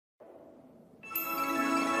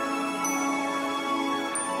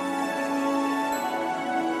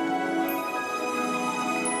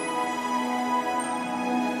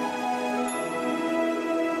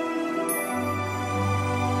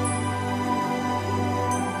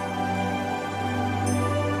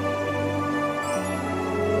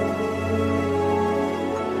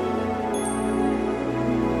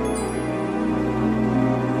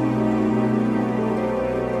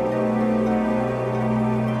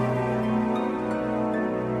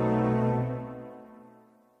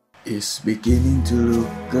It's beginning to look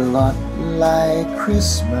a lot like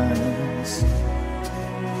Christmas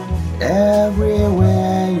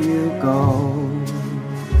everywhere you go.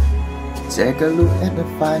 Take a look at the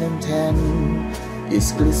fine and ten,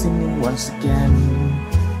 it's glistening once again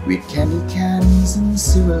with candy cans and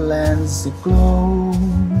silver lamps aglow.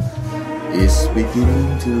 It's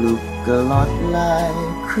beginning to look a lot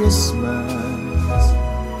like Christmas.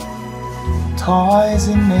 Toys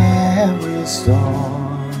in every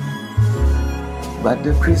store.But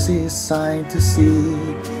the prettiest sign to see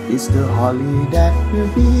is the holly that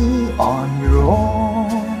will be on your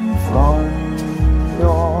own front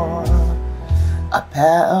door. A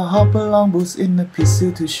pair of hop-along boots in a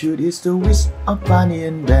pistol to shoot is the wish of Barney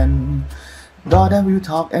and Ben. Daughter will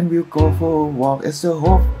talk and will go for a walk as the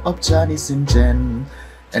hope of Janice and Jen.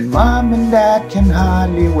 And mom and dad can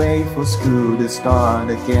hardly wait for school to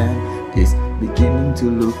start again. It's beginning to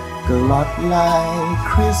look a lot like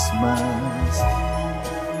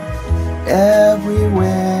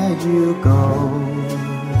Christmas.Everywhere you go,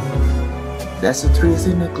 there's a tree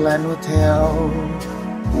in the Glen Hotel,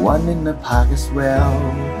 one in the park as well.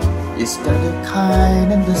 It's got the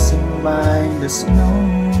kind that doesn't mind the snow.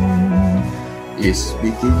 It's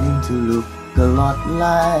beginning to look a lot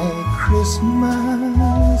like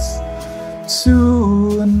Christmas.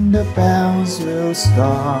 Soon the bells will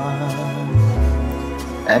start.And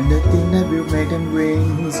the thing that will make them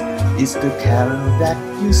ring is the carol that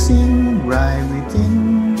you sing right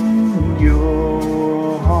within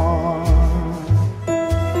your heart.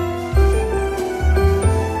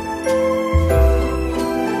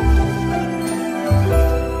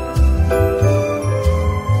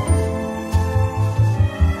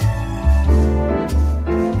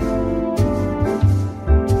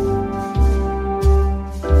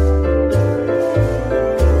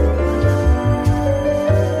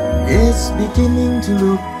 It's beginning to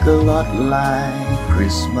look a lot like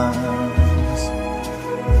Christmas.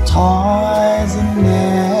 Toys in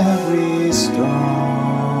every store.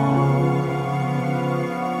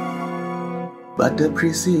 But the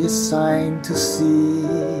prettiest sign to see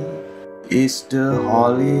is the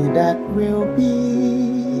holly that will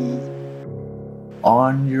be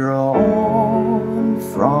on your own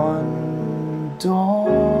front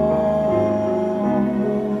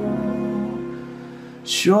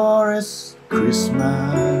door.Sure as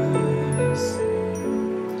Christmas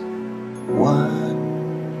once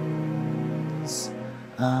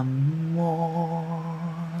more.